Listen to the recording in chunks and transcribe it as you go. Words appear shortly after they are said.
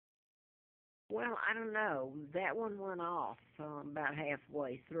Well, I don't know. That one went off about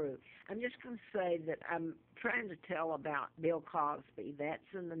halfway through. I'm just going to say that I'm trying to tell about Bill Cosby. That's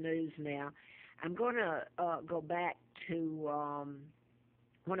in the news now. I'm going to go back to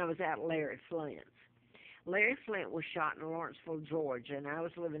when I was at Larry Flynt's. Larry Flynt was shot in Lawrenceville, Georgia, and I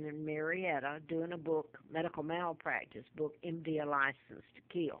was living in Marietta doing a book, medical malpractice book, MD A License to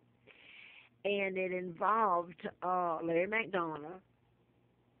Kill. And it involved Larry McDonald,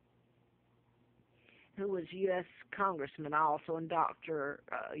 who was U.S. Congressman also and doctor,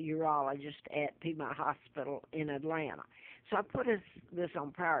 urologist at Piedmont Hospital in Atlanta. So I put this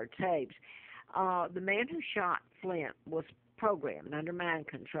on prior tapes. The man who shot Flynt was programmed under mind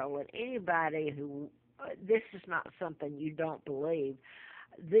control, and anybody who, this is not something you don't believe,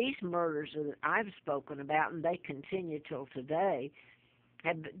 these murders that I've spoken about, and they continue till today,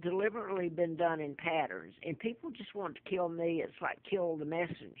 have deliberately been done in patterns, and people just want to kill me. It's like kill the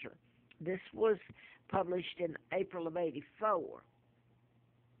messenger. This was published in April of '84.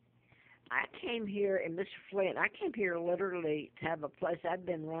 I came here, and Mr. Flynt, I came here literally to have a place. I'd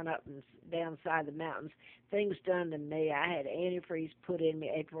been run up and down side the mountains, things done to me. I had antifreeze put in me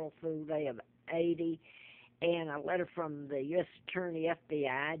April Fool Day of '80, and a letter from the U.S. Attorney,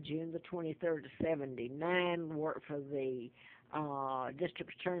 FBI, June the 23rd of '79, worked for the District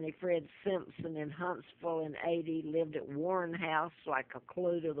Attorney Fred Simpson in Huntsville in '80, lived at Warren House like a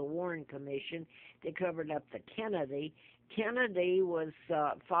clue to the Warren Commission. They covered up the Kennedy. Kennedy was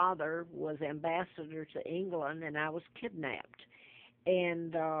father was ambassador to England, and I was kidnapped.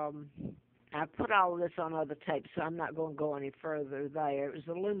 And I put all of this on other tapes, so I'm not going to go any further there. It was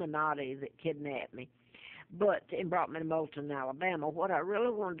the Illuminati that kidnapped me, but and brought me to Moulton, Alabama. What I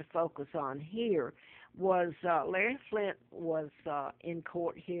really wanted to focus on here was Larry Flynt was in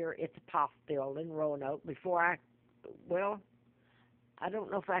court here at the Poff Building, Roanoke, before well, I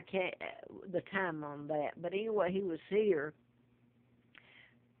don't know if I can the time on that, but anyway, he was here,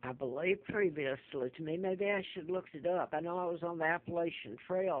 I believe, previously to me. Maybe I should look it up. I know I was on the Appalachian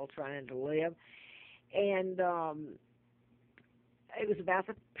Trail trying to live, and it was about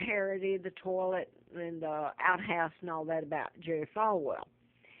the parody, the toilet, and the outhouse and all that about Jerry Falwell.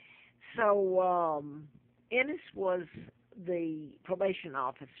 So Ennis was the probation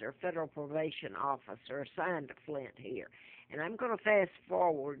officer, federal probation officer assigned to Flynt here. And I'm going to fast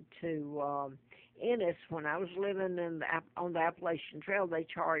forward to Ennis. When I was living on the Appalachian Trail, they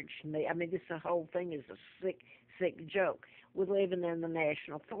charged me. I mean, this whole thing is a sick joke. With living in the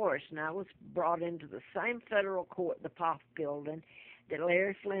National Forest, and I was brought into the same federal court, the Poff Building, that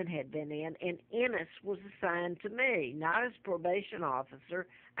Larry Flynt had been in, and Ennis was assigned to me, not as probation officer.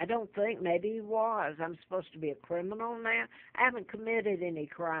 I don't think, maybe he was. I'm supposed to be a criminal now. I haven't committed any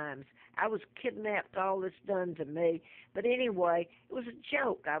crimes. I was kidnapped, all this done to me. But anyway, it was a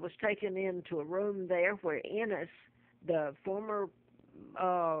joke. I was taken into a room there where Ennis, the former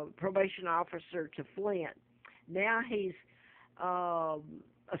probation officer to Flynt, now he's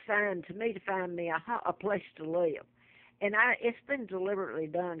assigned to me to find me a place to live. And it's been deliberately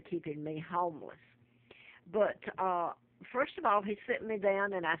done keeping me homeless. But first of all, he sit me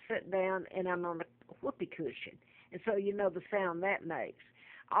down, and I sit down, and I'm on a whoopee cushion. And so you know the sound that makes.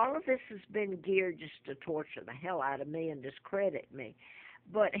 All of this has been geared just to torture the hell out of me and discredit me.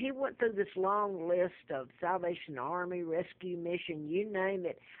 But he went through this long list of Salvation Army, rescue mission, you name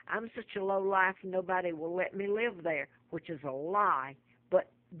it. I'm such a low life, nobody will let me live there, which is a lie. But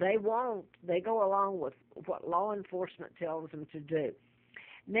they won't. They go along with what law enforcement tells them to do.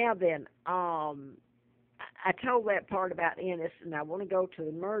 Now then, I told that part about Ennis, and I want to go to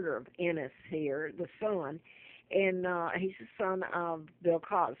the murder of Ennis here, the son. And he's the son of Bill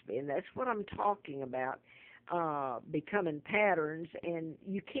Cosby, and that's what I'm talking about, becoming patterns, and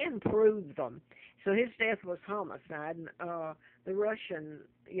you can prove them. So his death was homicide, and the Russian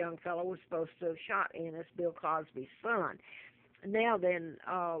young fellow was supposed to have shot Ennis, Bill Cosby's son. Now then,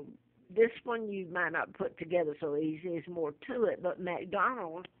 this one you might not put together so easy. There's more to it. But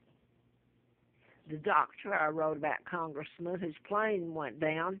McDonald, the doctor I wrote about, congressman, whose plane went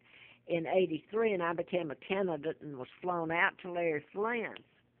down in '83, and I became a candidate and was flown out to Larry Flynt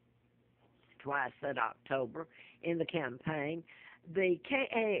twice that October in the campaign. The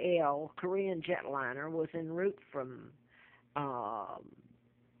KAL, Korean jetliner, was en route from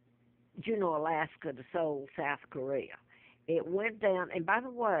Juneau, Alaska to Seoul, South Korea. It went down, and by the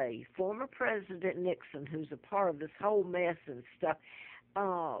way, former President Nixon, who's a part of this whole mess and stuff,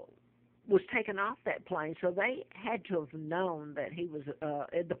 was taken off that plane, so they had to have known that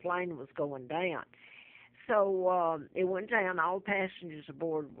the plane was going down. So it went down. All passengers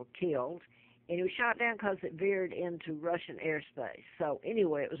aboard were killed, and he was shot down because it veered into Russian airspace. So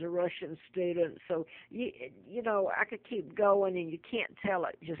anyway, it was a Russian student. So you know, I could keep going, and you can't tell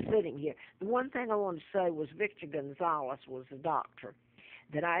it just sitting here. The one thing I wanted to say was Victor Gonzalez was a doctor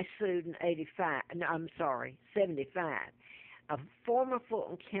that I sued in '85. No, I'm sorry, '75. A former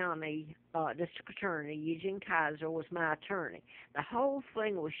Fulton County District Attorney, Eugene Kaiser, was my attorney. The whole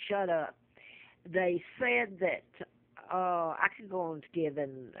thing was shut up. They said that I could go on to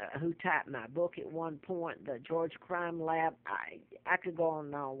giving who typed my book at one point, the Georgia Crime Lab. I could go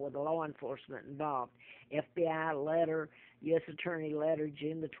on with the law enforcement involved. FBI letter, U.S. Attorney letter,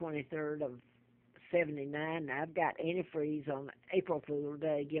 June the 23rd of '79. I've got antifreeze on April Fool's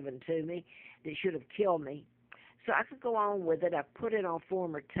Day given to me that should have killed me. So I could go on with it. I put it on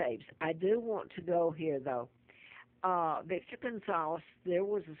former tapes. I do want to go here, though. Victor Gonzalez, there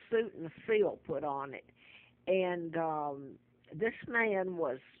was a suit and a seal put on it. And this man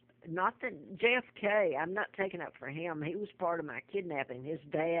was not the JFK. I'm not taking up for him. He was part of my kidnapping, his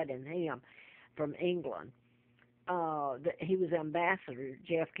dad and him from England. He was ambassador,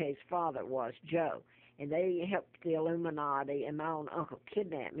 JFK's father was, Joe. And they helped the Illuminati, and my own uncle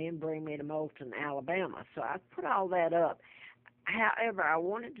kidnapped me and bring me to Moulton, Alabama. So I put all that up. However, I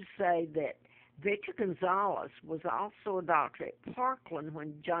wanted to say that Victor Gonzalez was also a doctor at Parkland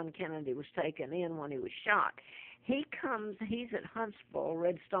when John Kennedy was taken in when he was shot. He's at Huntsville,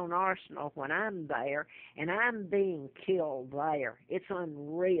 Redstone Arsenal when I'm there, and I'm being killed there. It's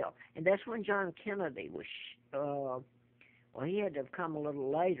unreal. And that's when John Kennedy was well, he had to have come a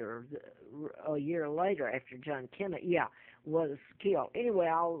little later, a year later after John Kennedy, was killed. Anyway,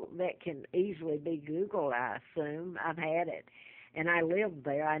 all that can easily be Googled, I assume. I've had it, and I lived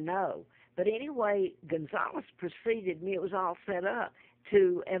there, I know. But anyway, Gonzalez preceded me. It was all set up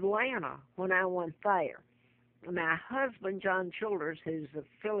to Atlanta when I went there. My husband, John Childers, who's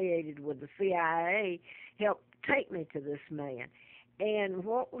affiliated with the CIA, helped take me to this man. And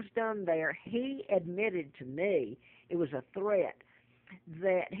what was done there, he admitted to me, it was a threat,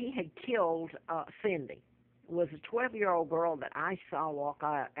 that he had killed Cindy. It was a 12-year-old girl that I saw walk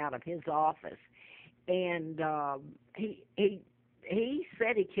out of his office. And he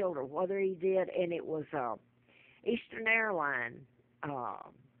said he killed her, whether he did, and it was Eastern Airline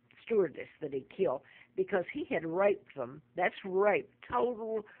stewardess that he killed because he had raped them. That's rape,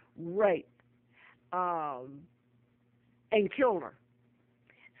 total rape, and killed her.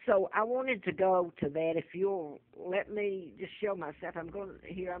 So I wanted to go to that. If you'll let me just show myself, I'm going to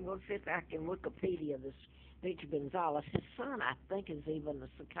see if I can Wikipedia this Victor Gonzalez. His son, I think, is even a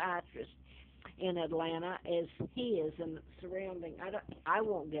psychiatrist in Atlanta, as he is in the surrounding. I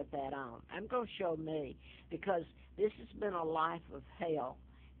won't get that on. I'm going to show me because this has been a life of hell.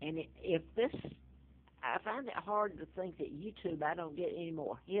 And if this, I find it hard to think that YouTube, I don't get any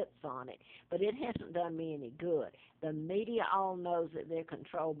more hits on it, but it hasn't done me any good. The media all knows that they're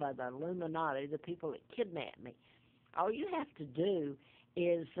controlled by the Illuminati, the people that kidnap me. All you have to do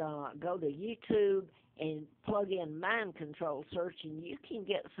is go to YouTube and plug in mind control search, and you can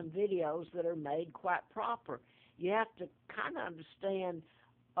get some videos that are made quite proper. You have to kind of understand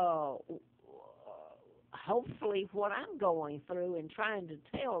hopefully what I'm going through and trying to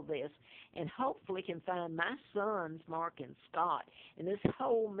tell this, and hopefully can find my sons, Mark and Scott, and this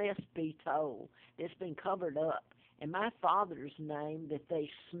whole mess be told. It's been covered up. And my father's name that they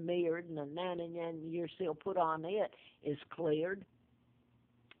smeared and the 99-year seal put on it is cleared,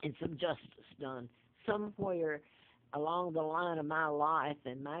 and some justice done somewhere along the line of my life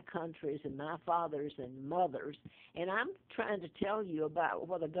and my country's and my father's and mother's. And I'm trying to tell you about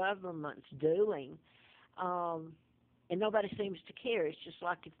what the government's doing, and nobody seems to care. It's just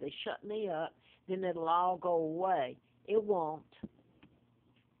like if they shut me up, then it'll all go away. It won't.